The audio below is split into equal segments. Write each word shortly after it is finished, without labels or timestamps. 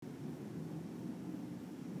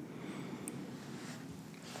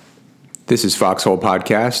This is Foxhole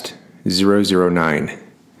Podcast 009.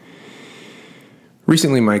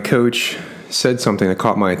 Recently, my coach said something that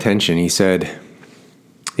caught my attention. He said,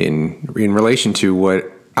 in relation to what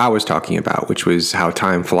I was talking about, which was how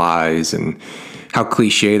time flies and how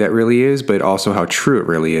cliche that really is, but also how true it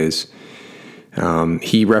really is.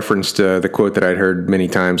 He referenced the quote that I'd heard many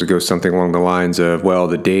times. It goes something along the lines of, well,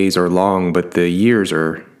 the days are long, but the years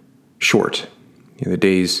are short. The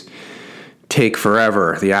days take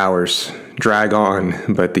forever. The hours drag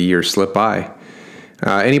on, but the years slip by.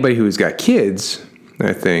 Anybody who's got kids,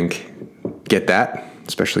 I think, get that,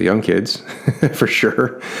 especially young kids, for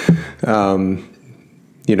sure. Having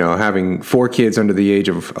 4 kids under the age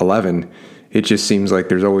of 11, it just seems like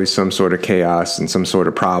there's always some sort of chaos and some sort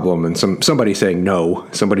of problem and somebody saying no,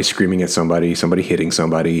 somebody screaming at somebody hitting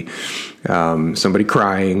somebody, somebody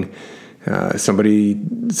crying,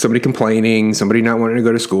 somebody complaining, somebody not wanting to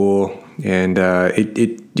go to school, and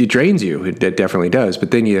it drains you. It definitely does.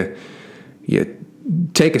 But then you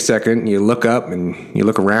take a second, and you look up and you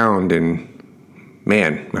look around, and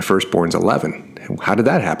man, my firstborn's 11. How did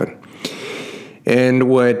that happen? And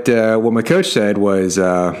what my coach said was,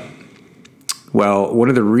 one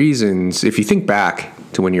of the reasons, if you think back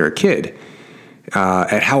to when you're a kid,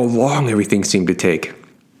 at how long everything seemed to take.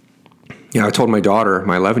 I told my daughter,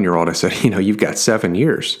 my 11-year-old, I said, you've got 7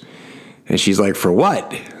 years. And she's like, for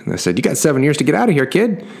what? And I said, you got 7 years to get out of here,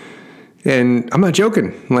 kid. And I'm not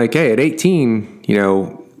joking. Like, hey, at 18,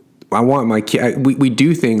 I want my kid. We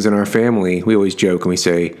do things in our family. We always joke and we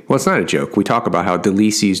say, well, it's not a joke. We talk about how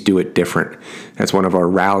DeLisi's do it different. That's one of our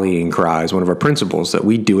rallying cries, one of our principles, that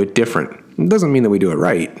we do it different. It doesn't mean that we do it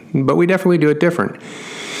right, but we definitely do it different.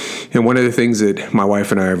 And one of the things that my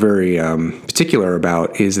wife and I are very particular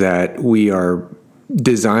about is that we are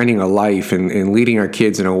designing a life and leading our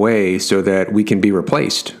kids in a way so that we can be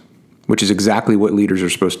replaced, which is exactly what leaders are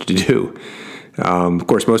supposed to do. Of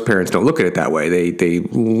course, most parents don't look at it that way. They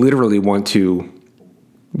literally want to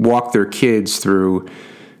walk their kids through,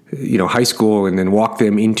 high school, and then walk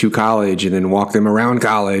them into college, and then walk them around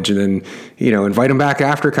college, and then, invite them back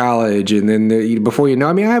after college. And then before you know,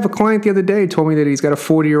 I have a client the other day told me that he's got a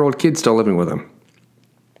 40-year-old kid still living with him.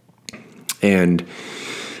 And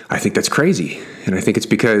I think that's crazy. And I think it's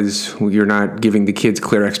because you're not giving the kids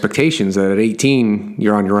clear expectations that at 18,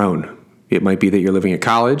 you're on your own. It might be that you're living at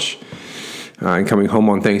college and coming home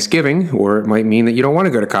on Thanksgiving, or it might mean that you don't want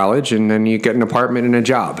to go to college and then you get an apartment and a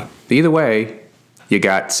job. Either way, you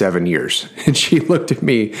got 7 years. And she looked at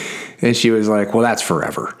me and she was like, well, that's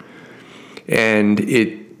forever. And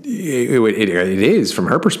it is from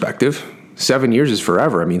her perspective. 7 years is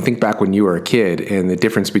forever. Think back when you were a kid and the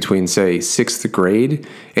difference between, say, 6th grade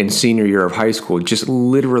and senior year of high school just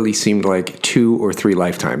literally seemed like 2 or 3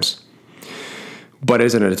 lifetimes. But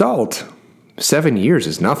as an adult, 7 years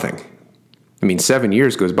is nothing. 7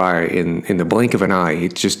 years goes by in the blink of an eye.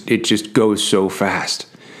 It just goes so fast.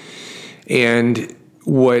 And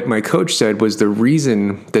what my coach said was the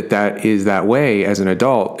reason that is that way as an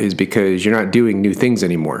adult is because you're not doing new things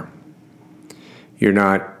anymore. You're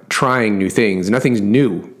not trying new things. Nothing's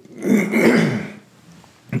new.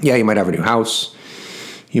 Yeah, you might have a new house.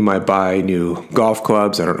 You might buy new golf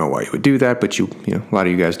clubs. I don't know why you would do that, but a lot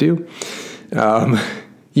of you guys do.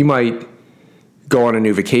 You might go on a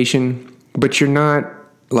new vacation, but you're not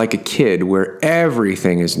like a kid where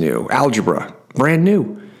everything is new. Algebra, brand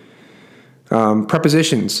new.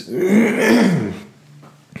 Prepositions,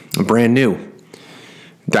 brand new.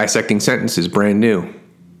 Dissecting sentences, brand new.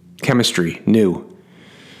 Chemistry, new.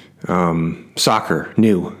 Soccer,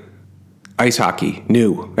 new. Ice hockey,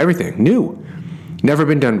 new. Everything, new. Never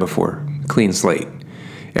been done before. Clean slate.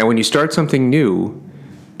 And when you start something new,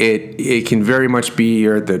 it can very much be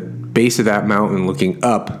you're at the base of that mountain looking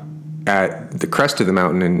up at the crest of the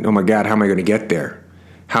mountain and, oh my God, how am I going to get there?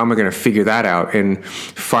 How am I going to figure that out? And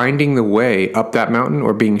finding the way up that mountain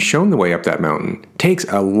or being shown the way up that mountain takes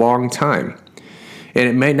a long time. And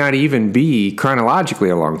it may not even be chronologically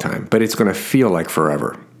a long time, but it's going to feel like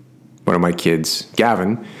forever. One of my kids,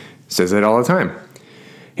 Gavin, says that all the time.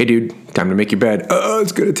 Hey, dude, time to make your bed. Oh,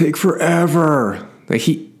 it's going to take forever. I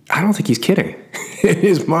don't think he's kidding. In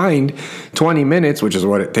his mind, 20 minutes, which is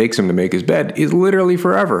what it takes him to make his bed, is literally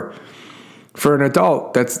forever. For an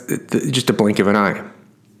adult, that's just a blink of an eye.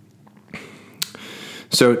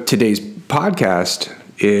 So today's podcast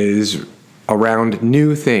is around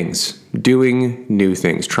new things, doing new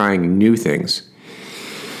things, trying new things,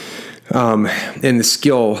 and the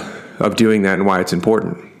skill of doing that and why it's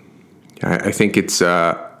important. I think it's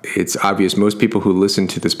obvious most people who listen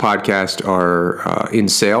to this podcast are in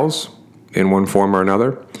sales in one form or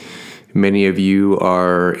another. Many of you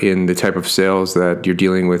are in the type of sales that you're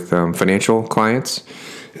dealing with financial clients,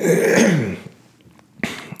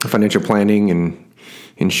 financial planning and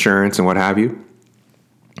insurance and what have you.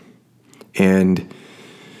 And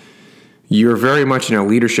you're very much in a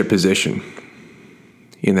leadership position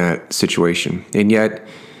in that situation. And yet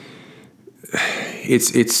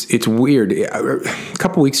it's weird. A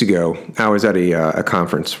couple weeks ago, I was at a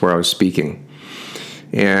conference where I was speaking.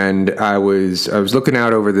 And I was looking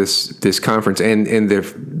out over this conference, and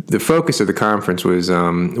the focus of the conference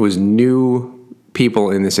was new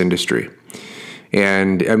people in this industry,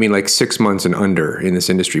 and I mean like 6 months and under in this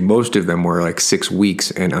industry. Most of them were like 6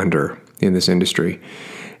 weeks and under in this industry,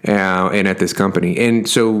 and at this company. And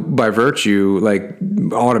so by virtue, like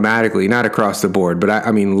automatically, not across the board, but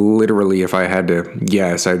I mean literally, if I had to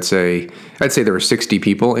guess, I'd say there were 60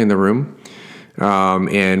 people in the room.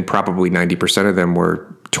 And probably 90% of them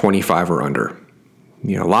were 25 or under.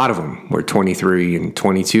 A lot of them were 23 and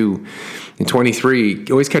 22. And 23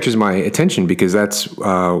 always catches my attention because that's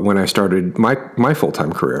when I started my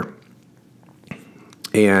full-time career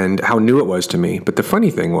and how new it was to me. But the funny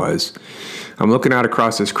thing was, I'm looking out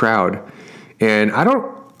across this crowd, and I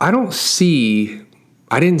didn't see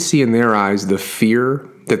in their eyes the fear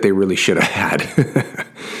that they really should have had.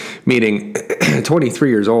 Meaning, 23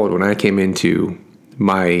 years old, when I came into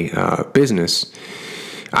my business,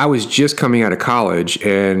 I was just coming out of college,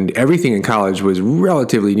 and everything in college was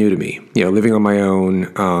relatively new to me. Living on my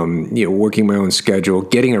own, working my own schedule,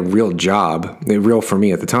 getting a real job. Real for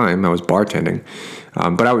me at the time, I was bartending,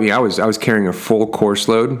 but I was carrying a full course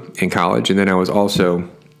load in college, and then I was also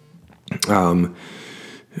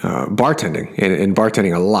bartending and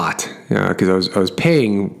bartending a lot because I was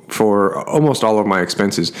paying for almost all of my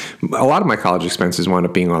expenses. A lot of my college expenses wound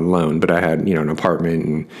up being on loan, but I had an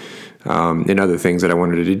apartment and other things that I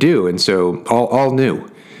wanted to do, and so all new.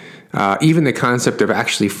 Even the concept of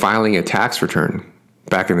actually filing a tax return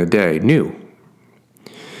back in the day, new.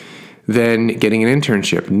 Then getting an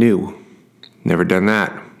internship, new. Never done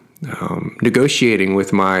that. Negotiating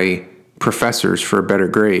with my professors for a better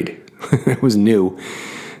grade was new.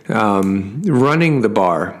 Running the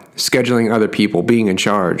bar, scheduling other people, being in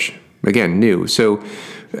charge, again, new. So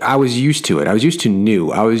I was used to it. I was used to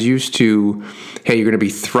new. I was used to, hey, you're going to be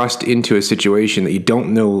thrust into a situation that you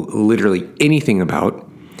don't know literally anything about.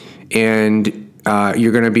 And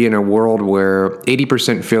you're going to be in a world where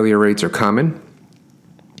 80% failure rates are common.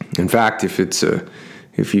 In fact, if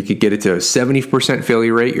you could get it to a 70%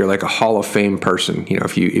 failure rate, you're like a Hall of Fame person.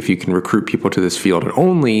 If you can recruit people to this field and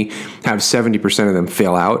only have 70% of them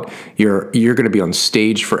fail out, you're going to be on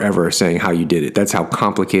stage forever saying how you did it. That's how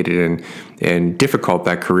complicated and difficult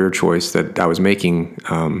that career choice that I was making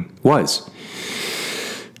was.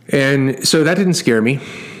 And so that didn't scare me.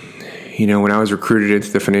 When I was recruited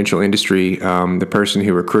into the financial industry, the person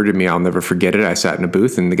who recruited me, I'll never forget it. I sat in a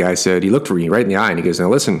booth, and the guy said, he looked me right in the eye, and he goes, "Now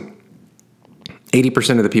listen,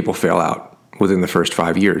 80% of the people fail out within the first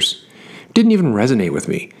 5 years." Didn't even resonate with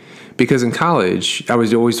me because in college, I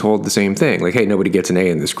was always told the same thing. Like, hey, nobody gets an A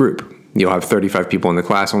in this group. You'll have 35 people in the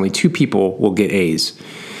class. Only 2 people will get A's.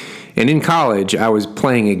 And in college, I was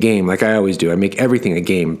playing a game like I always do. I make everything a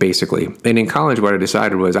game, basically. And in college, what I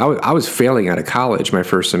decided was I was failing out of college my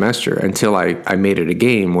first semester until I made it a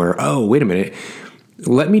game where, oh, wait a minute,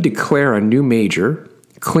 let me declare a new major,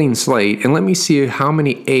 clean slate, and let me see how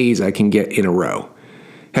many A's I can get in a row.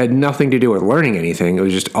 Had nothing to do with learning anything. It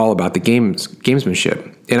was just all about the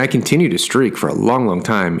gamesmanship. And I continued to streak for a long, long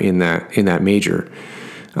time in that major.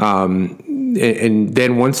 And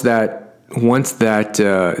then once that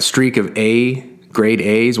streak of grade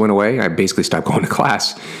A's went away, I basically stopped going to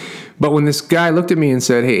class. But when this guy looked at me and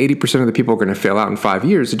said, hey, 80% of the people are going to fail out in 5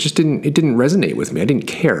 years, it didn't resonate with me. I didn't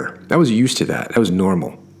care. I was used to that. That was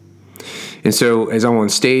normal. And so as I'm on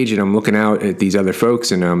stage and I'm looking out at these other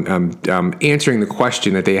folks and I'm answering the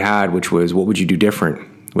question that they had, which was, what would you do different?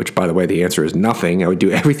 Which, by the way, the answer is nothing. I would do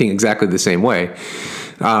everything exactly the same way.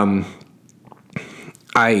 I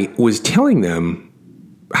was telling them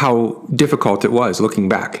how difficult it was looking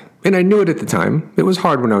back. And I knew it at the time. It was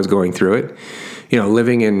hard when I was going through it.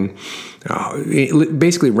 Living in,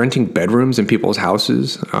 basically renting bedrooms in people's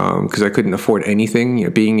houses because I couldn't afford anything,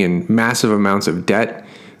 being in massive amounts of debt,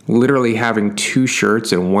 literally having 2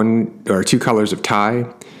 shirts and 2 colors of tie,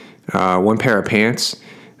 1 pair of pants.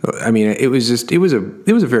 I mean, it was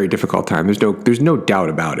a very difficult time. There's no doubt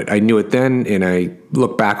about it. I knew it then, and I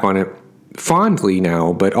look back on it fondly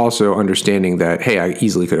now, but also understanding that, hey, I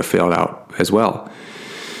easily could have failed out as well.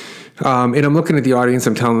 And I'm looking at the audience,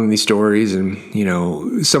 I'm telling them these stories, and,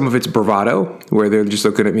 some of it's bravado, where they're just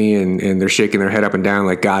looking at me and they're shaking their head up and down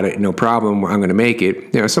like, got it, no problem, I'm going to make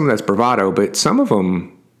it. Some of that's bravado, but some of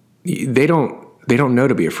them, they don't know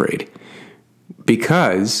to be afraid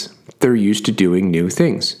because they're used to doing new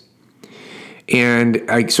things. And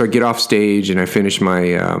so I get off stage and I finish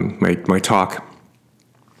my my talk,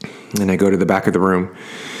 and I go to the back of the room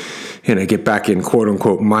and I get back in, quote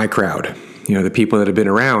unquote, my crowd. The people that have been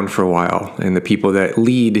around for a while and the people that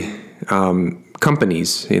lead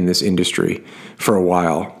companies in this industry for a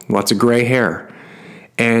while. Lots of gray hair.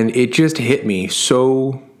 And it just hit me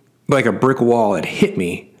so like a brick wall. It hit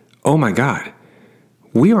me. Oh my God,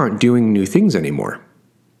 we aren't doing new things anymore.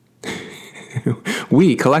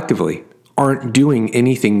 We collectively aren't doing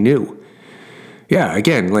anything new. Yeah,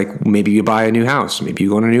 again, like maybe you buy a new house, maybe you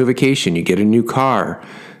go on a new vacation, you get a new car.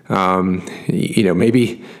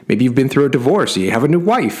 Maybe you've been through a divorce, you have a new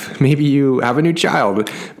wife, maybe you have a new child,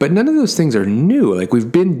 but none of those things are new. Like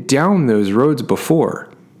we've been down those roads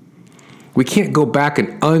before. We can't go back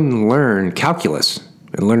and unlearn calculus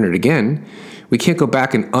and learn it again. We can't go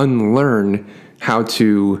back and unlearn how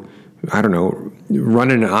to,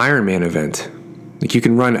 run an Ironman event. Like you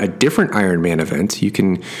can run a different Ironman event. You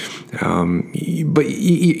can, but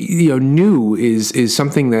new is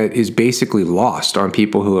something that is basically lost on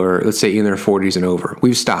people who are, let's say, in their 40s and over.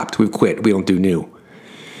 We've stopped. We've quit. We don't do new.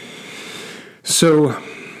 So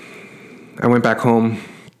I went back home.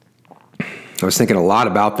 I was thinking a lot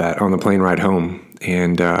about that on the plane ride home,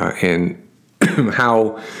 and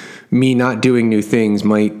how me not doing new things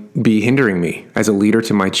might be hindering me as a leader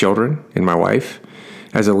to my children and my wife,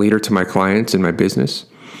 as a leader to my clients and my business,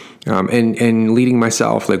 and leading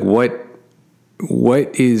myself. Like where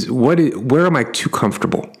am I too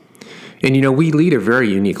comfortable? And, we lead a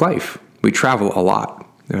very unique life. We travel a lot.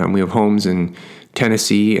 We have homes in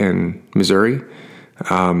Tennessee and Missouri,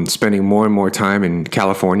 spending more and more time in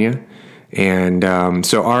California. And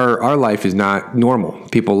so our life is not normal.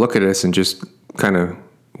 People look at us and just kind of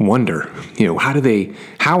wonder,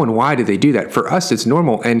 how and why do they do that? For us, it's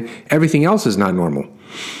normal, and everything else is not normal.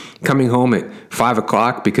 Coming home at 5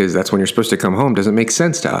 o'clock because that's when you're supposed to come home doesn't make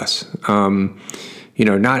sense to us.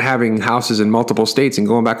 Not having houses in multiple states and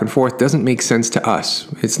going back and forth doesn't make sense to us.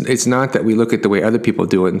 It's not that we look at the way other people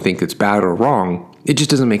do it and think it's bad or wrong. It just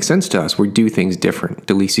doesn't make sense to us. We do things different.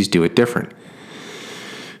 DeLisi's do it different.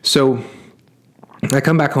 So I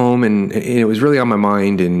come back home and it was really on my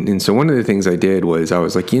mind. And so one of the things I did was I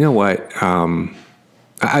was like, you know what?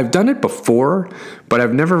 I've done it before, but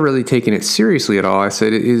I've never really taken it seriously at all. I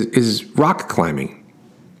said, is rock climbing.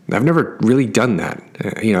 I've never really done that.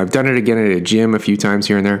 I've done it again at a gym a few times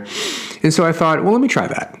here and there. And so I thought, well, let me try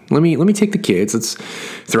that. Let me take the kids. Let's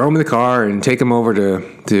throw them in the car and take them over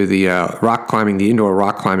to the rock climbing, the indoor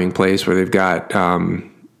rock climbing place where they've got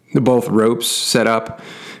both ropes set up.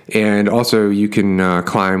 And also you can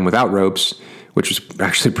climb without ropes, which was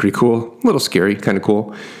actually pretty cool. A little scary, kind of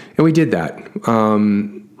cool. And we did that.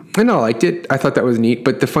 And I liked it. I thought that was neat.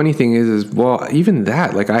 But the funny thing is well, even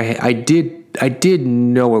that, like I did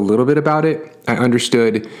know a little bit about it. I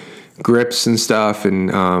understood grips and stuff. And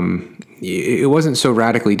it wasn't so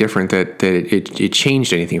radically different that it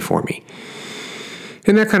changed anything for me.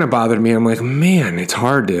 And that kind of bothered me. I'm like, man, it's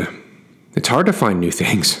hard to find new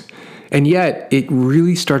things. And yet it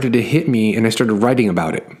really started to hit me, and I started writing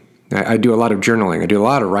about it. I do a lot of journaling. I do a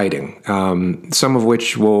lot of writing, some of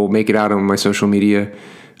which will make it out on my social media,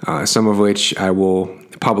 some of which I will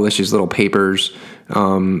publish as little papers,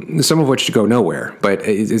 some of which go nowhere. But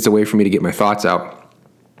it's a way for me to get my thoughts out.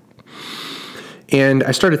 And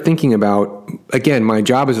I started thinking about, again, my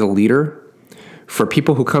job as a leader for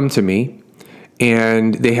people who come to me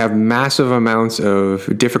and they have massive amounts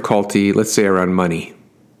of difficulty, let's say around money.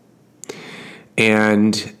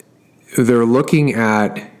 And they're looking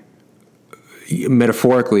at,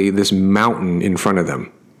 metaphorically, this mountain in front of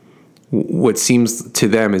them. What seems to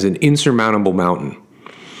them is an insurmountable mountain.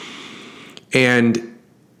 And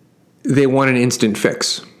they want an instant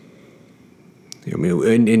fix.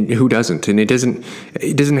 And who doesn't? And it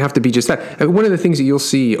doesn't have to be just that. One of the things that you'll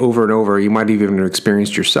see over and over, you might have even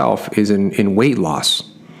experienced yourself, is in weight loss.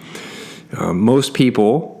 Most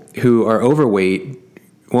people who are overweight,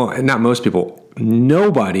 well, not most people,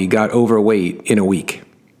 nobody got overweight in a week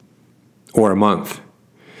or a month.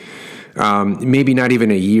 Maybe not even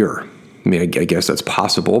a year. I mean, I guess that's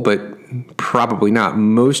possible, but probably not.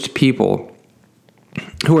 Most people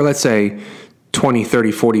who are, let's say, 20,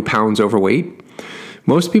 30, 40 pounds overweight,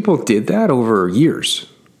 most people did that over years.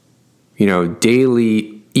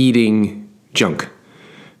 Daily eating junk.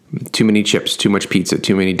 Too many chips, too much pizza,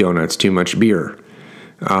 too many donuts, too much beer.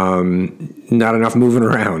 not enough moving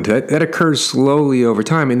around. That occurs slowly over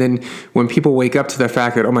time. And then when people wake up to the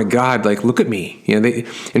fact that, oh my God, like, look at me,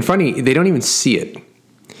 and funny, they don't even see it.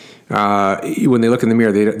 When they look in the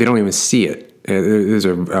mirror, they don't even see it. There's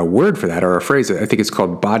a word for that, or a phrase. I think it's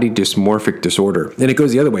called body dysmorphic disorder. And it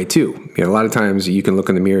goes the other way too. A lot of times you can look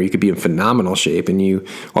in the mirror, you could be in phenomenal shape, and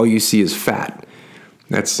all you see is fat.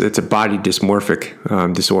 It's a body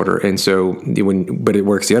dysmorphic disorder. And so but it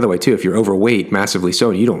works the other way too. If you're overweight, massively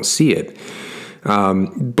so, and you don't see it.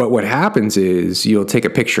 But what happens is you'll take a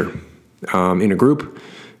picture in a group,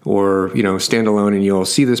 or stand alone, and you'll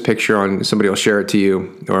see this picture somebody will share it to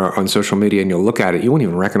you, or on social media, and you'll look at it. You won't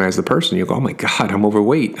even recognize the person. You'll go, oh my God, I'm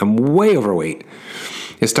overweight. I'm way overweight.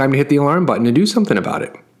 It's time to hit the alarm button and do something about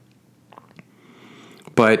it.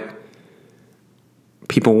 But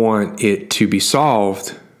people want it to be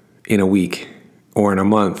solved in a week, or in a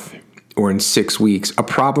month, or in 6 weeks. A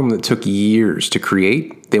problem that took years to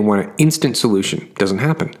create, they want an instant solution. It doesn't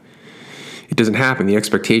happen. It doesn't happen. The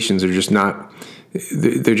expectations are just not,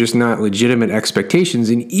 they're just not legitimate expectations.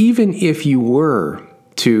 And even if you were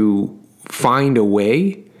to find a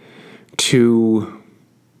way to,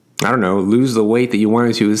 lose the weight that you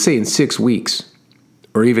wanted to, let's say in 6 weeks,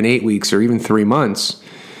 or even 8 weeks, or even 3 months,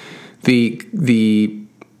 the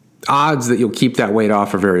odds that you'll keep that weight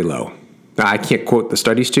off are very low. Now, I can't quote the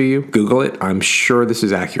studies to you. Google it. I'm sure this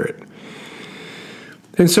is accurate.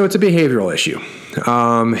 And so it's a behavioral issue.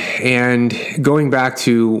 And going back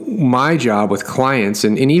to my job with clients,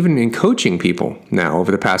 and even in coaching people now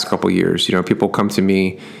over the past couple of years, people come to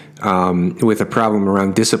me with a problem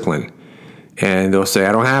around discipline, and they'll say,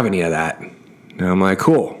 I don't have any of that. And I'm like,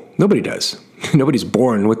 cool. Nobody does. Nobody's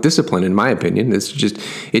born with discipline, in my opinion. It's just,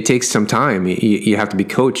 it takes some time. You have to be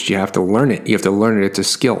coached. You have to learn it. You have to learn it. It's a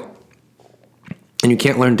skill. And you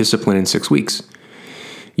can't learn discipline in 6 weeks.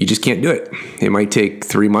 You just can't do it. It might take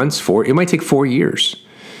 3 months, it might take 4 years.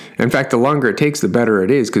 In fact, the longer it takes, the better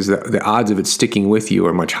it is, because the odds of it sticking with you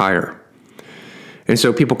are much higher. And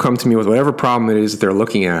so people come to me with whatever problem it is that they're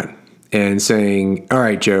looking at and saying, all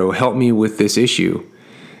right, Joe, help me with this issue.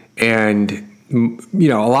 And, a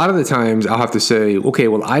lot of the times I'll have to say, okay,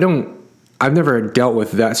 well, I've never dealt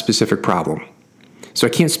with that specific problem, so I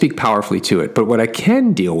can't speak powerfully to it. But what I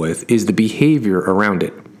can deal with is the behavior around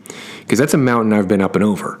it, because that's a mountain I've been up and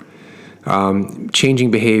over. Changing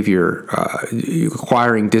behavior,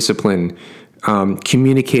 acquiring discipline,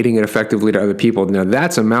 communicating it effectively to other people. Now,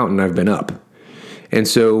 that's a mountain I've been up. And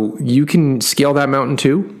so you can scale that mountain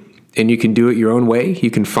too, and you can do it your own way. You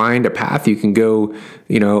can find a path. You can go,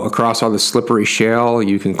 across all the slippery shale.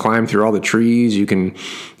 You can climb through all the trees. You can,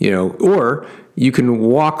 or you can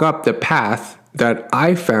walk up the path that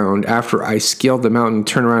I found after I scaled the mountain,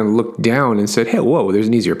 turn around and looked down and said, hey, whoa, there's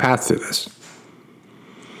an easier path to this.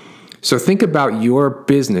 So think about your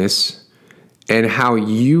business and how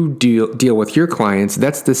you deal with your clients.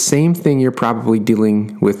 That's the same thing you're probably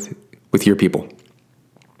dealing with your people.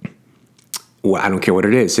 Well, I don't care what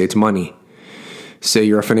it is. Say it's money. Say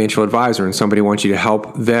you're a financial advisor and somebody wants you to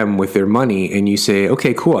help them with their money, and you say,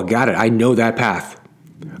 okay, cool, I got it. I know that path.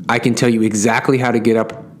 I can tell you exactly how to get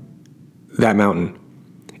up that mountain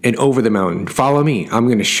and over the mountain. Follow me. I'm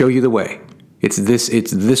going to show you the way. It's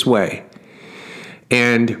this way.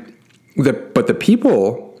 But the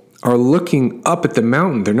people are looking up at the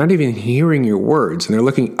mountain. They're not even hearing your words. And they're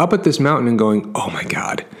looking up at this mountain and going, oh my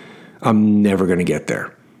God, I'm never going to get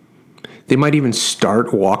there. They might even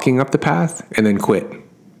start walking up the path and then quit.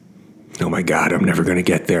 Oh my God, I'm never going to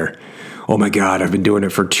get there. Oh my God, I've been doing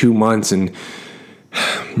it for 2 months and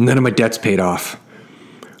none of my debt's paid off.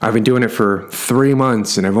 I've been doing it for 3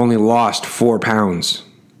 months and I've only lost 4 pounds.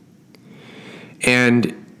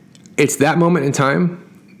 And it's that moment in time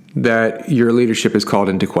that your leadership is called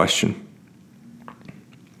into question.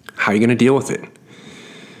 How are you going to deal with it?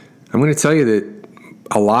 I'm going to tell you that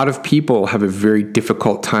a lot of people have a very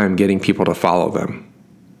difficult time getting people to follow them.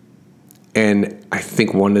 And I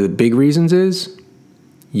think one of the big reasons is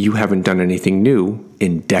you haven't done anything new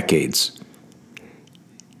in decades.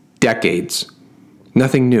 Decades.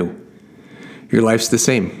 Nothing new. Your life's the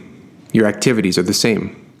same. Your activities are the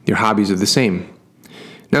same. Your hobbies are the same.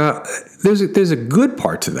 Now, there's a good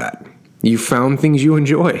part to that. You found things you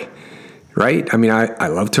enjoy, right? I mean, I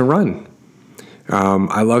love to run.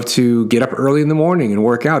 I love to get up early in the morning and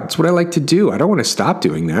work out. That's what I like to do. I don't want to stop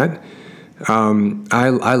doing that.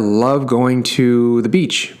 I love going to the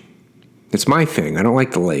beach. It's my thing. I don't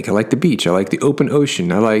like the lake. I like the beach. I like the open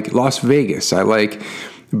ocean. I like Las Vegas. I like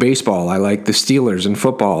baseball. I like the Steelers and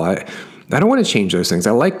football. I don't want to change those things.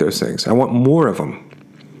 I like those things. I want more of them.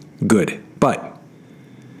 Good. But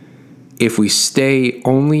if we stay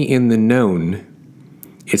only in the known,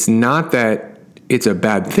 It's not that it's a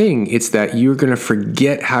bad thing. It's that you're going to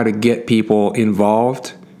forget how to get people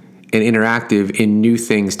involved and interactive in new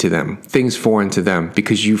things to them, things foreign to them,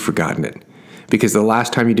 because you've forgotten it. Because the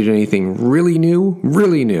last time you did anything really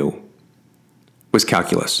new, was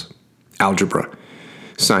calculus, algebra,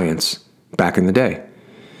 science, back in the day.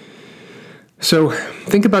 So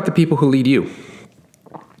think about the people who lead you.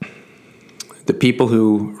 The people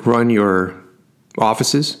who run your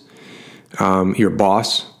offices, your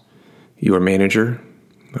boss, your manager,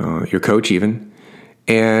 your coach even,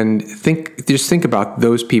 and just think about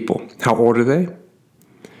those people. How old are they?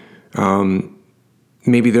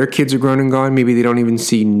 Maybe their kids are grown and gone. Maybe they don't even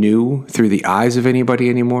see new through the eyes of anybody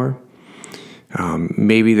anymore.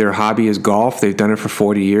 Maybe their hobby is golf. They've done it for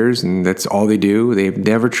 40 years, and that's all they do. They've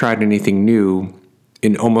never tried anything new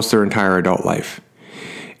in almost their entire adult life.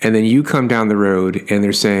 And then you come down the road, and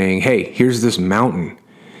they're saying, hey, here's this mountain,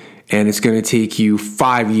 and it's going to take you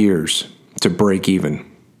 5 years to break even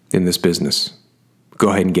in this business. Go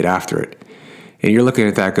ahead and get after it. And you're looking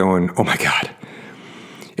at that going, oh my God.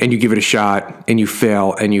 And you give it a shot, and you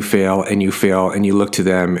fail, and you fail, and you fail, and you look to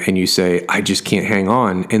them, and you say, I just can't hang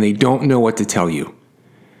on. And they don't know what to tell you.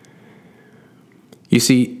 You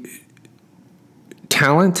see,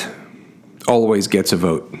 talent always gets a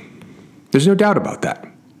vote. There's no doubt about that.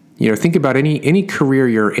 Think about any career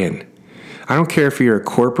you're in. I don't care if you're a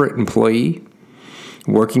corporate employee,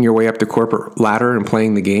 working your way up the corporate ladder and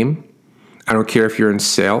playing the game. I don't care if you're in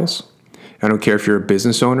sales. I don't care if you're a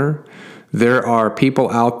business owner. There are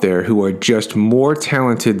people out there who are just more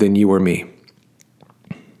talented than you or me.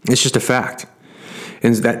 It's just a fact.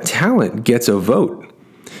 And that talent gets a vote.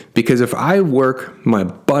 Because if I work my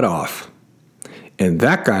butt off and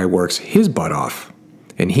that guy works his butt off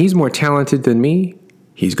and he's more talented than me,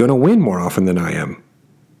 he's going to win more often than I am.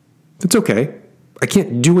 That's okay. I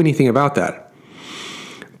can't do anything about that.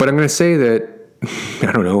 But I'm going to say that,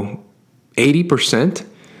 80%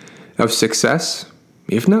 of success,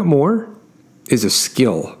 if not more, is a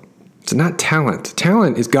skill. It's not talent.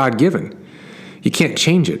 Talent is God-given. You can't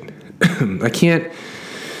change it. I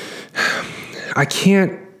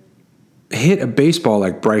can't hit a baseball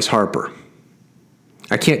like Bryce Harper.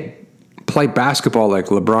 I can't play basketball like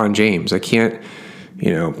LeBron James. I can't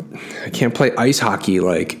play ice hockey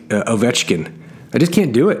like Ovechkin. I just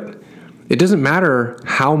can't do it. It doesn't matter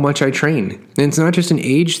how much I train. And it's not just an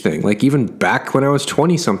age thing. Like even back when I was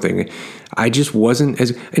 20-something, I just wasn't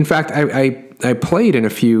as... In fact, I played in a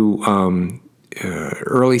few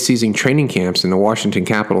early season training camps in the Washington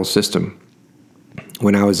Capitals system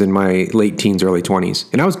when I was in my late teens, early 20s.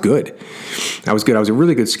 And I was good. I was a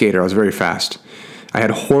really good skater. I was very fast. I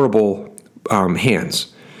had horrible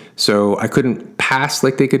hands. So I couldn't pass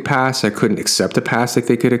like they could pass. I couldn't accept a pass like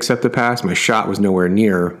they could accept a pass. My shot was nowhere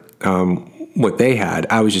near what they had.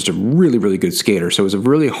 I was just a really, really good skater. So it was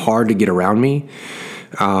really hard to get around me.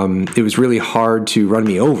 It was really hard to run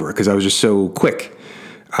me over because I was just so quick.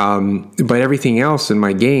 But everything else in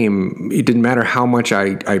my game, it didn't matter how much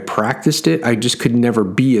I practiced it. I just could never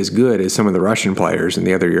be as good as some of the Russian players and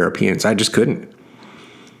the other Europeans. I just couldn't.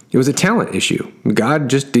 It was a talent issue. God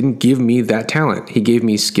just didn't give me that talent. He gave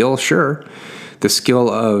me skill, sure. The skill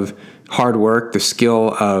of hard work, the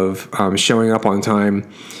skill of showing up on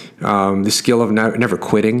time, the skill of never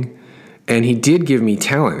quitting. And he did give me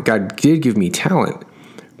talent. God did give me talent,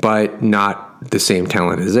 but not the same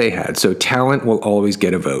talent as they had. So talent will always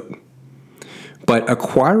get a vote. But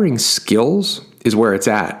acquiring skills is where it's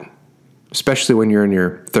at, especially when you're in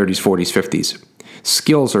your 30s, 40s, 50s.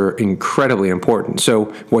 Skills are incredibly important. So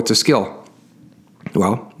what's a skill?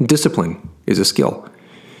 Well, discipline is a skill.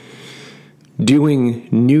 Doing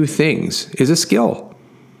new things is a skill.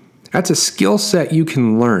 That's a skill set you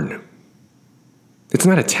can learn. It's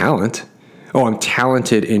not a talent. Oh, I'm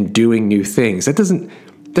talented in doing new things.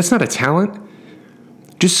 That's not a talent.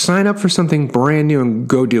 Just sign up for something brand new and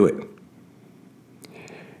go do it.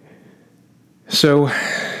 So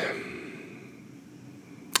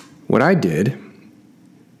what I did,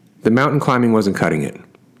 the mountain climbing wasn't cutting it.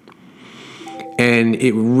 And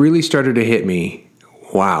it really started to hit me.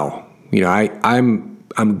 Wow.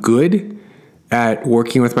 I'm good at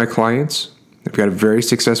working with my clients. I've got a very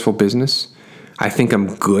successful business. I think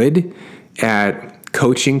I'm good at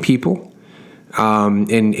coaching people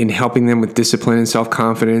and helping them with discipline and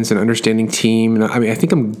self-confidence and understanding team. I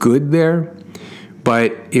think I'm good there.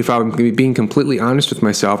 But if I'm being completely honest with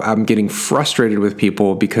myself, I'm getting frustrated with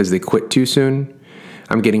people because they quit too soon.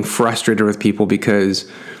 I'm getting frustrated with people because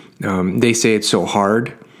they say it's so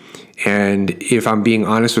hard. And if I'm being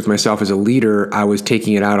honest with myself as a leader, I was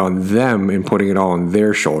taking it out on them and putting it all on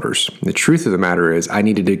their shoulders. The truth of the matter is I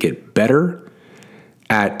needed to get better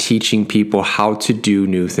at teaching people how to do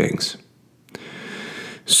new things.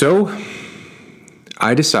 So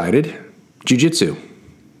I decided jiu-jitsu.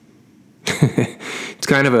 It's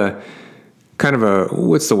kind of a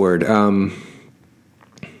what's the word?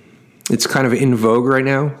 It's kind of in vogue right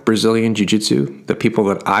now, Brazilian jiu-jitsu. The people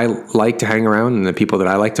that I like to hang around and the people that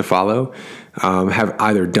I like to follow have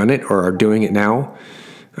either done it or are doing it now.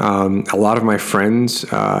 A lot of my friends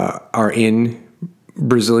are in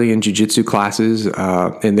Brazilian jiu-jitsu classes,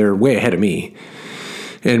 and they're way ahead of me.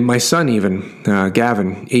 And my son even,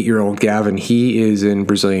 Gavin, 8-year-old Gavin, he is in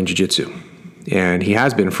Brazilian jiu-jitsu. And he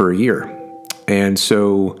has been for a year. And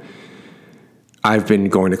so I've been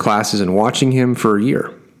going to classes and watching him for a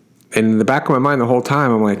year. And in the back of my mind the whole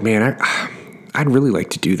time, I'm like, man, I'd really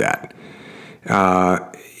like to do that.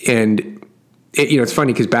 It's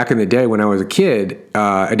funny because back in the day when I was a kid,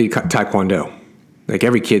 I did Taekwondo. Like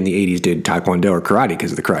every kid in the 80s did Taekwondo or karate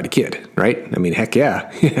because of the Karate Kid, right? I mean, heck yeah.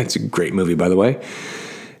 It's a great movie, by the way.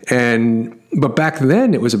 But back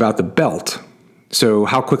then it was about the belt. So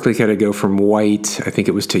how quickly could I go from white, I think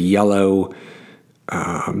it was, to yellow,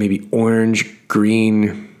 maybe orange,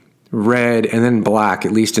 green, red, and then black,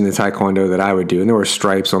 at least in the Taekwondo that I would do. And there were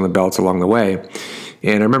stripes on the belts along the way.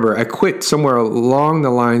 And I remember I quit somewhere along the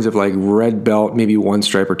lines of like red belt, maybe 1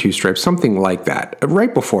 stripe or 2 stripes, something like that,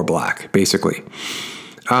 right before black, basically.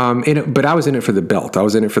 But I was in it for the belt. I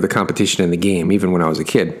was in it for the competition in the game, even when I was a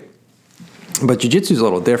kid. But jiu-jitsu is a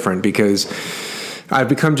little different because I've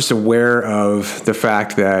become just aware of the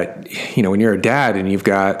fact that, when you're a dad and you've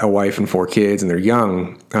got a wife and 4 kids and they're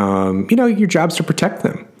young, your job's to protect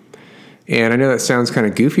them. And I know that sounds kind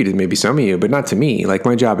of goofy to maybe some of you, but not to me. Like,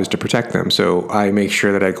 my job is to protect them. So I make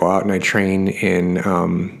sure that I go out and I train in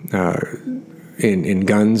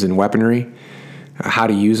guns and weaponry, how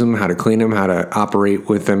to use them, how to clean them, how to operate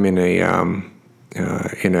with them in a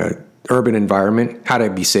urban environment, how to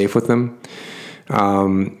be safe with them.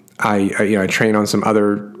 I train on some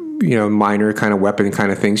other, minor kind of weapon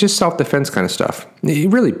kind of things, just self-defense kind of stuff,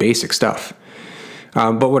 really basic stuff.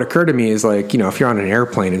 But what occurred to me is like, if you're on an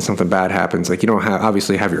airplane and something bad happens, like you don't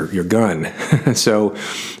obviously have your gun. So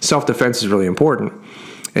self-defense is really important.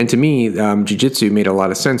 And to me, jiu-jitsu made a lot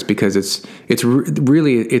of sense because it's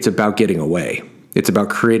really about getting away. It's about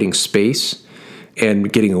creating space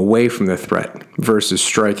and getting away from the threat versus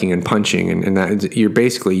striking and punching. And that you're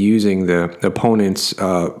basically using the opponent's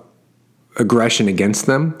aggression against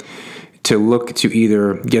them to look to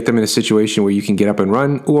either get them in a situation where you can get up and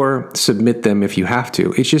run or submit them if you have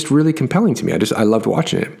to. It's just really compelling to me. I loved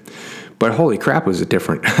watching it. But holy crap, was it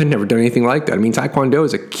different. I'd never done anything like that. I mean, Taekwondo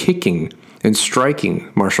is a kicking and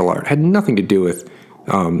striking martial art. It had nothing to do with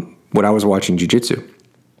what I was watching jiu-jitsu.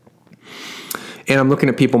 And I'm looking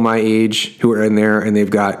at people my age who are in there and they've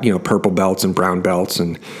got, purple belts and brown belts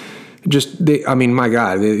and my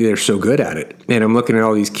God, they're so good at it. And I'm looking at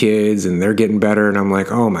all these kids and they're getting better. And I'm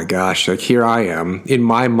like, oh my gosh, like here I am in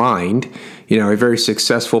my mind, a very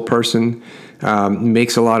successful person,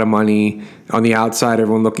 makes a lot of money on the outside.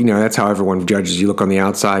 Everyone that's how everyone judges. You look on the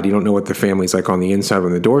outside, you don't know what the family's like on the inside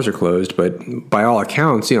when the doors are closed, but by all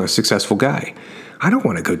accounts, a successful guy. I don't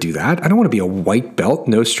want to go do that. I don't want to be a white belt,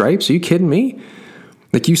 no stripes. Are you kidding me?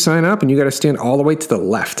 Like you sign up and you got to stand all the way to the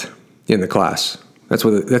left in the class. That's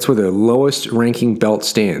where the lowest ranking belt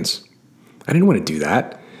stands. I didn't want to do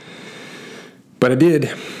that, but I did.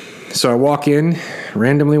 So I walk in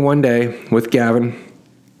randomly one day with Gavin.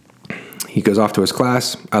 He goes off to his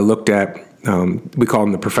class. I looked at, we call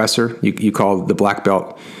him the professor. You call the black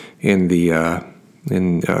belt in the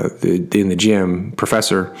gym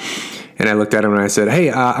professor. And I looked at him and I said,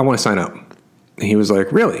 hey, I want to sign up. And he was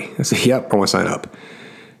like, really? I said, yep, I want to sign up.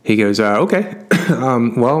 He goes, okay.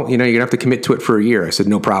 Well, you're going to have to commit to it for a year. I said,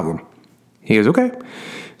 no problem. He goes, okay.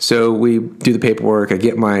 So we do the paperwork. I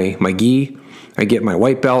get my gi. I get my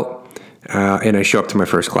white belt. And I show up to my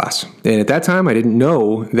first class. And at that time, I didn't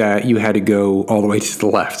know that you had to go all the way to the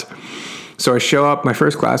left. So I show up. My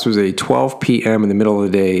first class was a 12 p.m. in the middle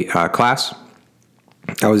of the day class.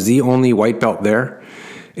 I was the only white belt there.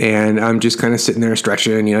 And I'm just kind of sitting there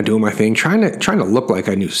stretching, doing my thing, trying to look like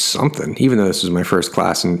I knew something, even though this was my first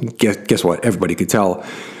class. And guess what? Everybody could tell.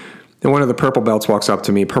 And one of the purple belts walks up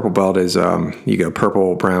to me. Purple belt is, you go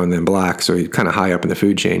purple, brown, then black. So you're kind of high up in the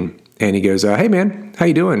food chain. And he goes, hey, man, how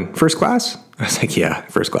you doing? First class? I was like, yeah,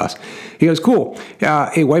 first class. He goes, cool.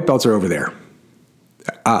 Hey, white belts are over there.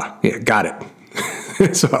 Yeah, got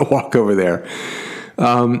it. So I walk over there.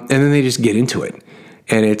 And then they just get into it.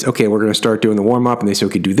 And it's, okay, we're going to start doing the warm-up. And they say,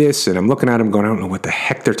 okay, do this. And I'm looking at them going, I don't know what the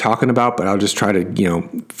heck they're talking about, but I'll just try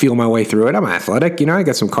to, feel my way through it. I'm athletic. I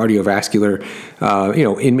got some cardiovascular,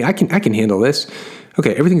 in me. I can handle this.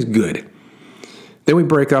 Okay, everything's good. Then we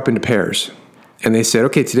break up into pairs. And they said,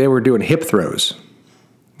 okay, today we're doing hip throws.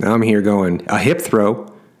 Now I'm here going, a hip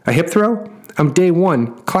throw? A hip throw? I'm day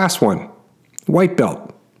 1, class 1, white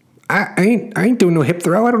belt. I ain't doing no hip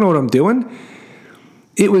throw. I don't know what I'm doing.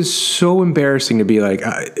 It was so embarrassing to be like,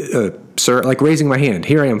 sir, like raising my hand.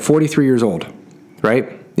 Here I am, 43 years old, right?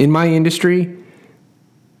 In my industry,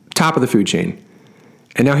 top of the food chain.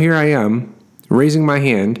 And now here I am raising my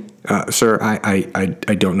hand. Sir,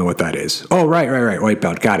 I don't know what that is. Oh, right. White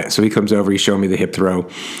belt. Got it. So he comes over, he's showing me the hip throw.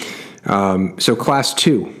 So class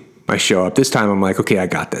 2, I show up. This time I'm like, okay, I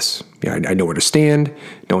got this. Yeah, I know where to stand.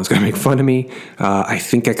 No one's going to make fun of me. I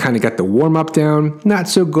think I kind of got the warm up down. Not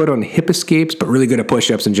so good on hip escapes, but really good at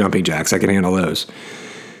push-ups and jumping jacks. I can handle those.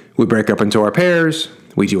 We break up into our pairs.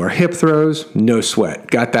 We do our hip throws. No sweat.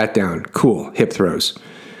 Got that down. Cool. Hip throws.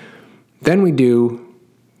 Then we do,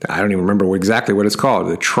 I don't even remember exactly what it's called,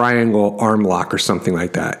 the triangle arm lock or something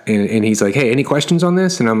like that. And he's like, hey, any questions on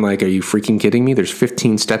this? And I'm like, are you freaking kidding me? There's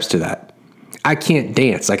 15 steps to that. I can't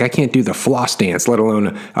dance. Like, I can't do the floss dance, let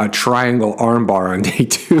alone a triangle arm bar on day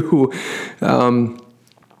 2. But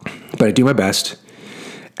I do my best.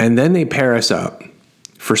 And then they pair us up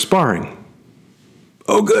for sparring.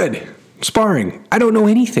 Oh, good. Sparring. I don't know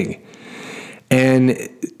anything. And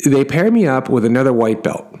they pair me up with another white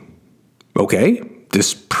belt. Okay,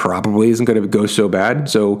 this probably isn't going to go so bad.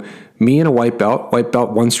 So me and a white belt,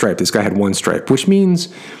 1 stripe. This guy had 1 stripe, which means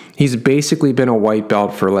he's basically been a white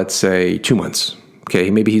belt for, let's say, 2 months. Okay,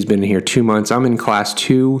 maybe he's been here 2 months. I'm in class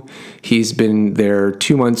 2. He's been there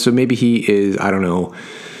 2 months. So maybe he is, I don't know.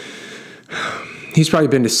 He's probably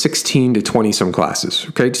been to 16 to 20 some classes.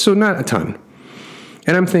 Okay, so not a ton.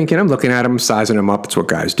 And I'm thinking, I'm looking at him, sizing him up. It's what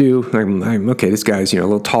guys do. I'm okay, this guy's, a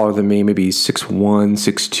little taller than me. Maybe he's 6'1",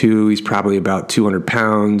 6'2". He's probably about 200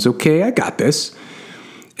 pounds. Okay, I got this.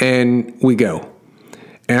 And we go.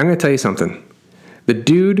 And I'm going to tell you something. The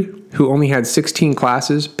dude who only had 16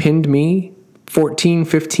 classes pinned me 14,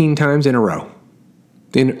 15 times in a row.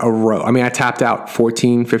 In a row. I mean, I tapped out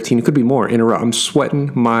 14, 15. It could be more in a row. I'm sweating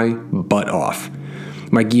my butt off.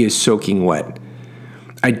 My gi is soaking wet.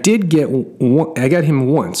 I did get one, I got him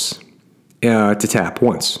once to tap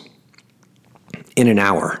once in an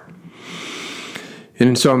hour.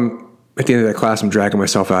 And so I'm at the end of that class, I'm dragging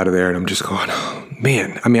myself out of there and I'm just going, oh,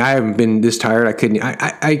 man, I mean, I haven't been this tired. I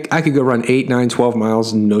could go run 8, 9, 12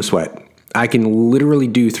 miles, no sweat. I can literally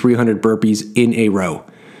do 300 burpees in a row.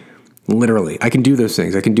 Literally. I can do those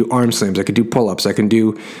things. I can do arm slams. I can do pull-ups. I can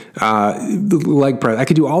do leg press. I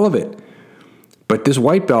could do all of it. But this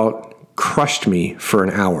white belt crushed me for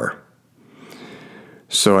an hour.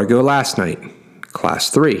 So I go last night, class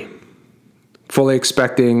 3, fully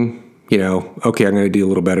expecting, okay, I'm going to do a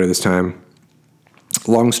little better this time.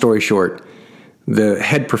 Long story short, the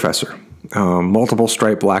head professor, multiple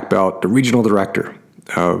stripe black belt, the regional director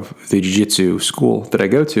of the jiu-jitsu school that I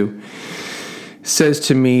go to, says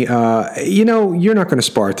to me, you're not going to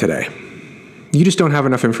spar today. You just don't have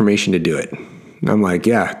enough information to do it. I'm like,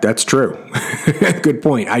 yeah, that's true. Good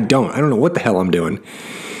point. I don't know what the hell I'm doing.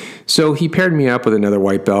 So he paired me up with another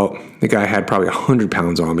white belt. The guy had probably 100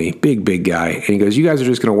 pounds on me, big guy. And he goes, you guys are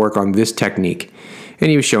just going to work on this technique. And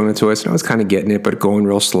he was showing it to us, and I was kind of getting it, but going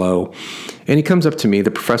real slow. And he comes up to me, the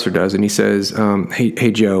professor does, and he says,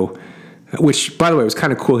 hey, Joe, which, by the way, was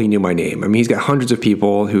kind of cool. He knew my name. I mean, he's got hundreds of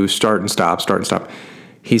people who start and stop.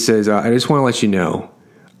 He says, I just want to let you know,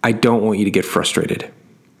 I don't want you to get frustrated.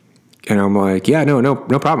 And I'm like, yeah, no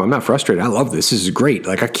problem. I'm not frustrated. I love this. This is great.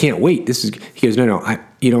 Like, I can't wait. He goes, no,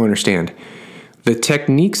 you don't understand. The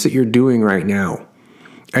techniques that you're doing right now,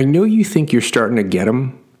 I know you think you're starting to get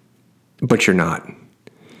them, but you're not.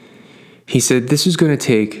 He said, this is going to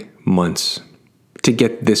take months to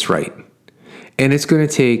get this right. And it's going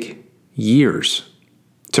to take years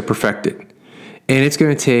to perfect it. And it's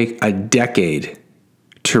going to take a decade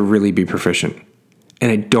to really be proficient.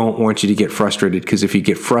 And I don't want you to get frustrated, because if you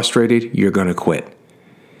get frustrated, you're going to quit.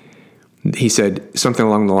 He said something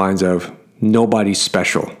along the lines of, nobody's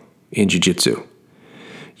special in jiu-jitsu.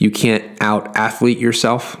 You can't out-athlete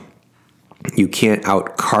yourself. You can't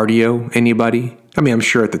out-cardio anybody. I mean, I'm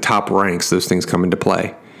sure at the top ranks, those things come into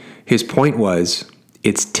play. His point was,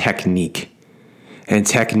 it's technique. And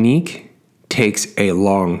technique takes a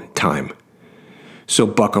long time. So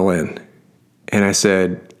buckle in. And I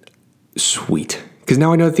said, sweet. Because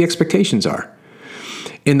now I know what the expectations are.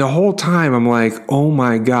 And the whole time I'm like, oh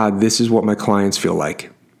my God, this is what my clients feel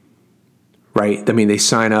like. Right? I mean, they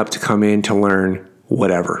sign up to come in to learn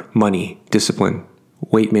whatever, money, discipline,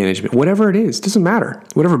 weight management, whatever it is, doesn't matter.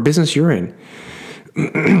 Whatever business you're in.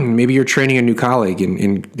 Maybe you're training a new colleague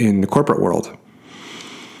in the corporate world.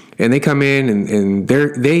 And they come in and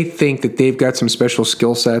they think that they've got some special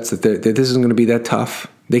skill sets, that this isn't going to be that tough.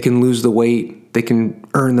 They can lose the weight. They can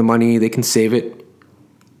earn the money. They can save it.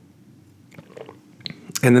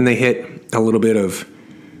 And then they hit a little bit of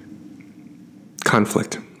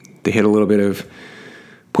conflict. They hit a little bit of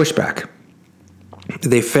pushback.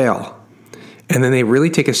 They fail. And then they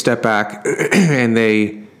really take a step back and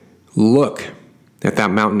they look at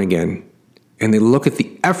that mountain again. And they look at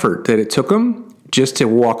the effort that it took them just to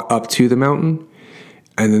walk up to the mountain,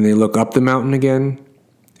 and then they look up the mountain again,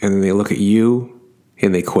 and then they look at you,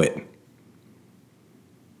 and they quit.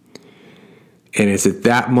 And it's at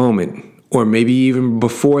that moment, or maybe even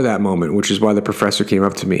before that moment, which is why the professor came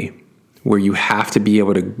up to me, where you have to be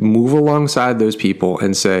able to move alongside those people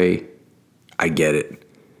and say, I get it.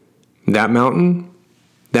 That mountain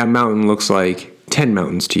looks like 10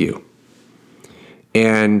 mountains to you.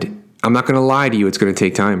 And I'm not going to lie to you, it's going to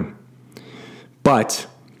take time. But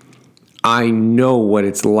I know what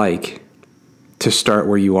it's like to start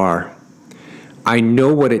where you are. I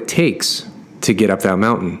know what it takes to get up that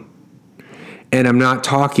mountain. And I'm not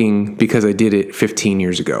talking because I did it 15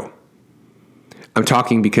 years ago. I'm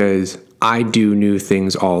talking because I do new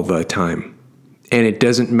things all the time. And it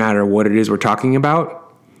doesn't matter what it is we're talking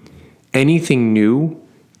about. Anything new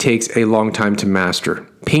takes a long time to master.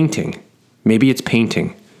 Painting. Maybe it's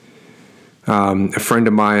painting. A friend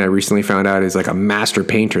of mine I recently found out is like a master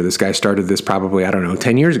painter. This guy started this probably,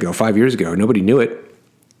 10 years ago, 5 years ago. Nobody knew it.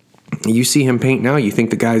 You see him paint now, you think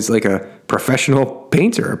the guy's like a professional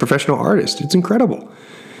painter, a professional artist. It's incredible.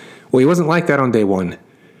 Well, he wasn't like that on day one.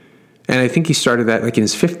 And I think he started that like in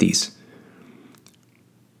his 50s.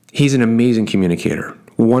 He's an amazing communicator,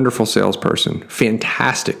 wonderful salesperson,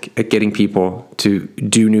 fantastic at getting people to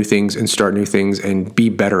do new things and start new things and be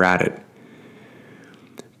better at it.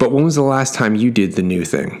 But when was the last time you did the new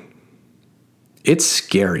thing? It's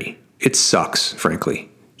scary. It sucks, frankly.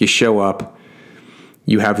 You show up,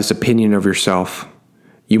 you have this opinion of yourself,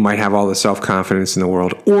 you might have all the self-confidence in the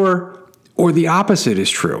world, or the opposite is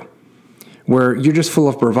true, where you're just full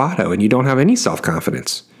of bravado and you don't have any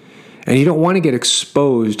self-confidence, and you don't want to get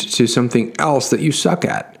exposed to something else that you suck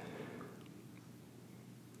at.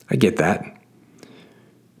 I get that.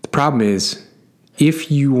 The problem is, if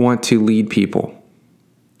you want to lead people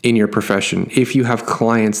in your profession, if you have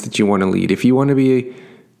clients that you want to lead, if you want to be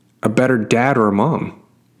a better dad or a mom,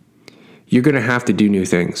 you're going to have to do new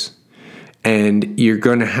things. And you're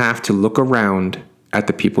going to have to look around at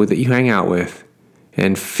the people that you hang out with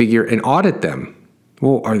and figure and audit them.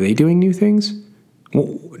 Well, are they doing new things?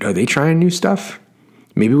 Well, are they trying new stuff?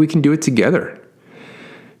 Maybe we can do it together.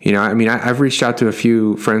 I've reached out to a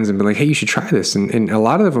few friends and been like, hey, you should try this. And a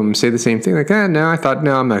lot of them say the same thing. Like, I'm not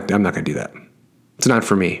going to do that. It's not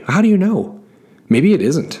for me. How do you know? Maybe it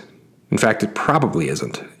isn't. In fact, it probably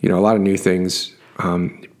isn't. A lot of new things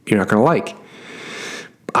you're not going to like.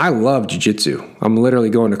 I love jiu-jitsu. I'm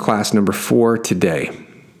literally going to class number 4 today.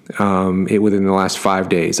 Within the last 5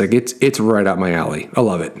 days. Like it's right up my alley. I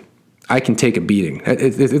love it. I can take a beating.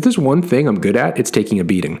 If there's one thing I'm good at, it's taking a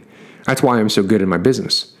beating. That's why I'm so good in my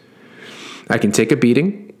business. I can take a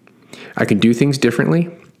beating. I can do things differently.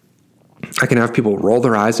 I can have people roll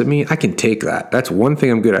their eyes at me. I can take that. That's one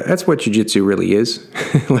thing I'm good at. That's what jiu-jitsu really is.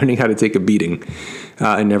 Learning how to take a beating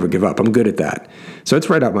and never give up. I'm good at that. So it's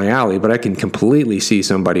right up my alley, but I can completely see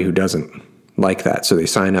somebody who doesn't like that. So they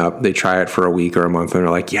sign up, they try it for a week or a month, and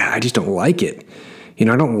they're like, yeah, I just don't like it. I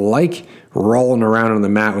don't like rolling around on the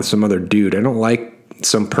mat with some other dude. I don't like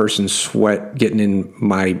some person's sweat getting in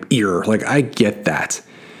my ear. Like, I get that.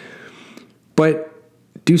 But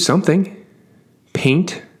do something.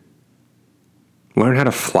 Paint. Learn how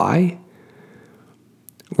to fly.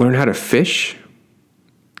 Learn how to fish.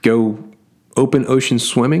 Go open ocean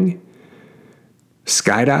swimming.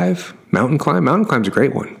 Skydive. Mountain climb. Mountain climb's a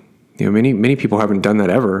great one. Many people haven't done that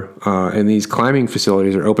ever. And these climbing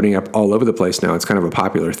facilities are opening up all over the place now. It's kind of a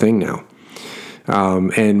popular thing now.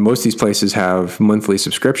 And most of these places have monthly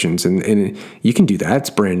subscriptions, and you can do that. It's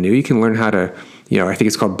brand new. You can learn how to, I think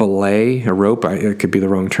it's called belay, a rope. It could be the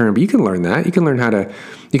wrong term, but you can learn that. You can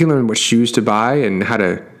learn what shoes to buy and how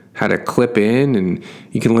to clip in, and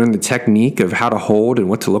you can learn the technique of how to hold and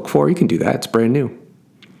what to look for. You can do that. It's brand new.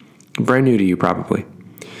 Brand new to you, probably.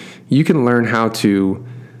 You can learn how to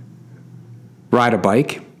ride a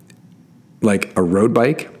bike, like a road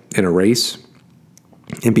bike in a race,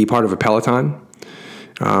 and be part of a peloton.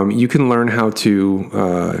 You can learn how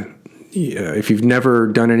to, if you've never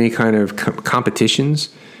done any kind of competitions,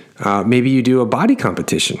 maybe you do a body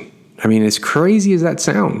competition. As crazy as that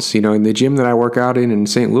sounds, in the gym that I work out in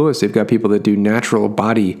St. Louis, they've got people that do natural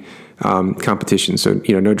body competition. So,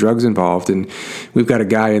 no drugs involved. And we've got a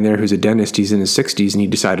guy in there who's a dentist. He's in his 60s and he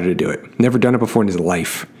decided to do it. Never done it before in his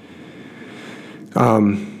life.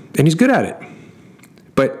 And he's good at it.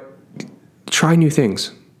 But try new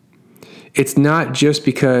things. It's not just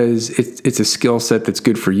because it's a skill set that's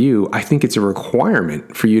good for you. I think it's a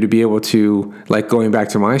requirement for you to be able to, like going back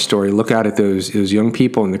to my story, look out at those young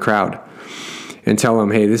people in the crowd and tell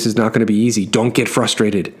them, hey, this is not going to be easy. Don't get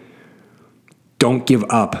frustrated. Don't give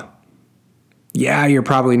up. Yeah, you're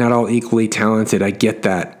probably not all equally talented. I get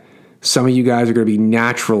that. Some of you guys are going to be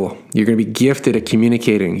natural. You're going to be gifted at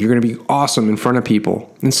communicating. You're going to be awesome in front of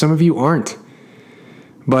people. And some of you aren't.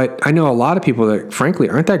 But I know a lot of people that, frankly,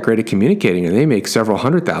 aren't that great at communicating, and they make several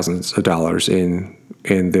 $100,000s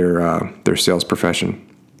in their sales profession.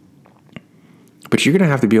 But you're going to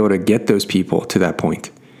have to be able to get those people to that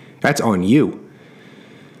point. That's on you.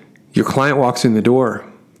 Your client walks in the door,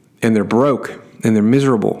 and they're broke, and they're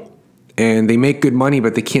miserable, and they make good money,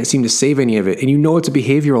 but they can't seem to save any of it. And you know it's a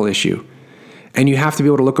behavioral issue. And you have to be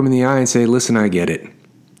able to look them in the eye and say, listen, I get it.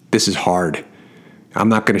 This is hard. I'm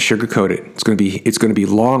not going to sugarcoat it. It's going to be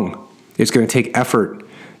long. It's going to take effort.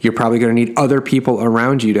 You're probably going to need other people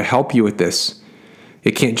around you to help you with this.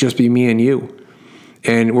 It can't just be me and you.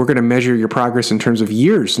 And we're going to measure your progress in terms of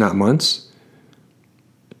years, not months.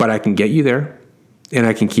 But I can get you there, and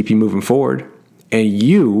I can keep you moving forward. And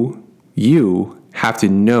you have to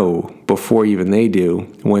know before even they do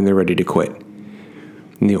when they're ready to quit.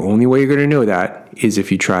 And the only way you're going to know that is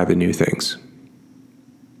if you try the new things.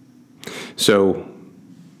 So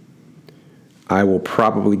I will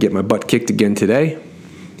probably get my butt kicked again today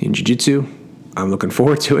in jiu-jitsu. I'm looking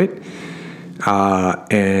forward to it.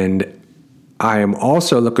 And I am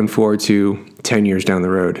also looking forward to 10 years down the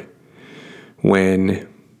road when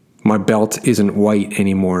my belt isn't white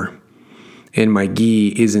anymore and my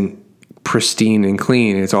gi isn't pristine and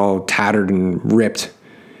clean. It's all tattered and ripped.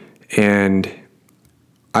 And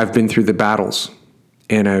I've been through the battles,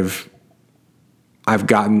 and I've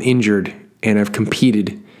gotten injured, and I've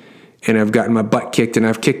competed, and I've gotten my butt kicked, and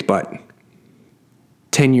I've kicked butt.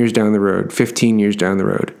 10 years down the road, 15 years down the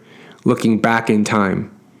road, looking back in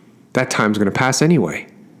time, that time's going to pass anyway.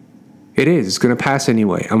 It is. It's going to pass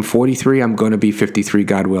anyway. I'm 43. I'm going to be 53,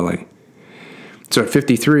 God willing. So at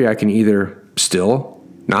 53, I can either still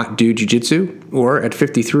not do jiu-jitsu, or at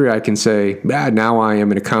 53, I can say, now I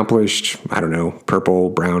am an accomplished, purple,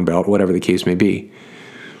 brown belt, whatever the case may be.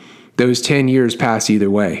 Those 10 years pass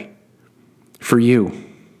either way. For you,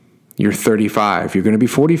 you're 35. You're going to be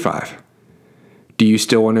 45. Do you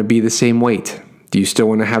still want to be the same weight? Do you still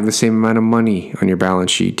want to have the same amount of money on your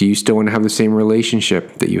balance sheet? Do you still want to have the same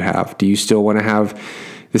relationship that you have? Do you still want to have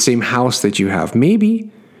the same house that you have?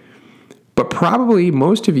 Maybe. But probably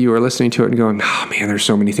most of you are listening to it and going, oh man, there's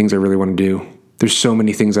so many things I really want to do. There's so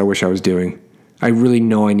many things I wish I was doing. I really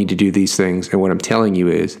know I need to do these things. And what I'm telling you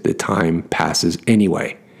is the time passes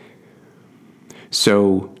anyway.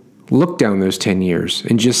 So look down those 10 years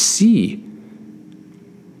and just see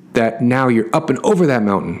that now you're up and over that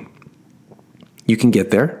mountain. You can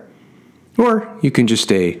get there, or you can just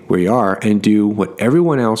stay where you are and do what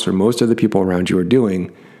everyone else or most of the people around you are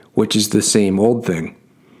doing, which is the same old thing.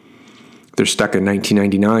 They're stuck in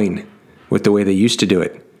 1999 with the way they used to do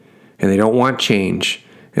it, and they don't want change,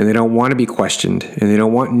 and they don't want to be questioned, and they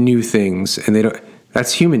don't want new things, and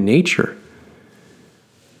that's human nature.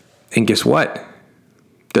 And guess what?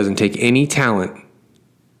 Doesn't take any talent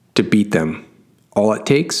to beat them. All it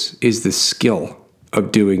takes is the skill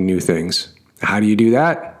of doing new things. How do you do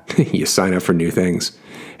that? You sign up for new things.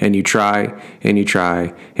 And you try, and you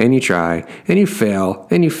try, and you try, and you fail,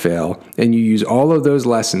 and you fail. And you use all of those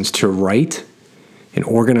lessons to write and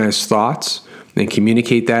organize thoughts and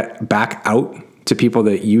communicate that back out to people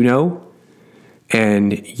that you know,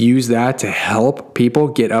 and use that to help people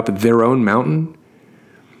get up their own mountain.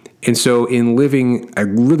 And so in living a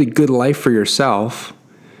really good life for yourself,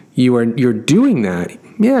 you're doing that,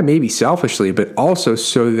 maybe selfishly, but also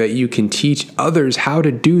so that you can teach others how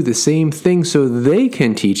to do the same thing so they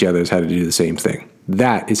can teach others how to do the same thing.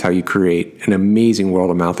 That is how you create an amazing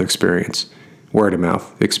word of mouth experience.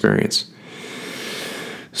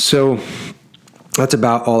 So that's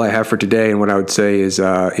about all I have for today. And what I would say is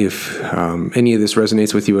if any of this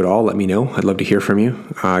resonates with you at all, let me know. I'd love to hear from you.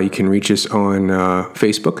 You can reach us on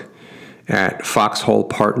Facebook at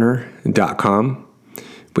foxholepartner.com.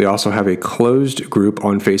 We also have a closed group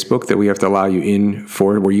on Facebook that we have to allow you in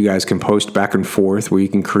for, where you guys can post back and forth, where you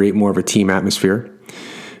can create more of a team atmosphere.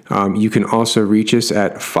 You can also reach us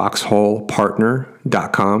at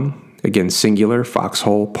foxholepartner.com. Again, singular,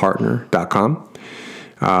 foxholepartner.com.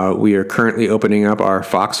 We are currently opening up our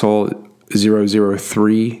Foxhole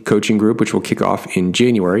 003 coaching group, which will kick off in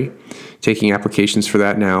January. Taking applications for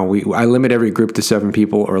that now. I limit every group to 7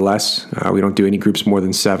 people or less. We don't do any groups more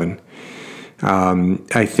than 7.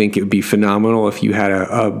 I think it would be phenomenal if you had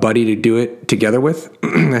a buddy to do it together with.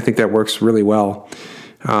 I think that works really well.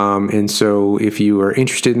 And so if you are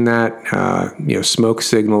interested in that, smoke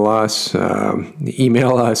signal us,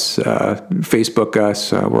 email us, Facebook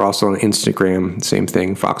us. We're also on Instagram, same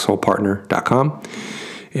thing, foxholepartner.com.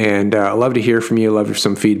 And I'd love to hear from you. Love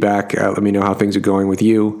some feedback. Let me know how things are going with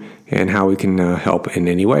you and how we can help in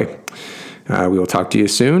any way. We will talk to you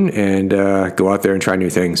soon, and go out there and try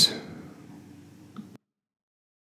new things.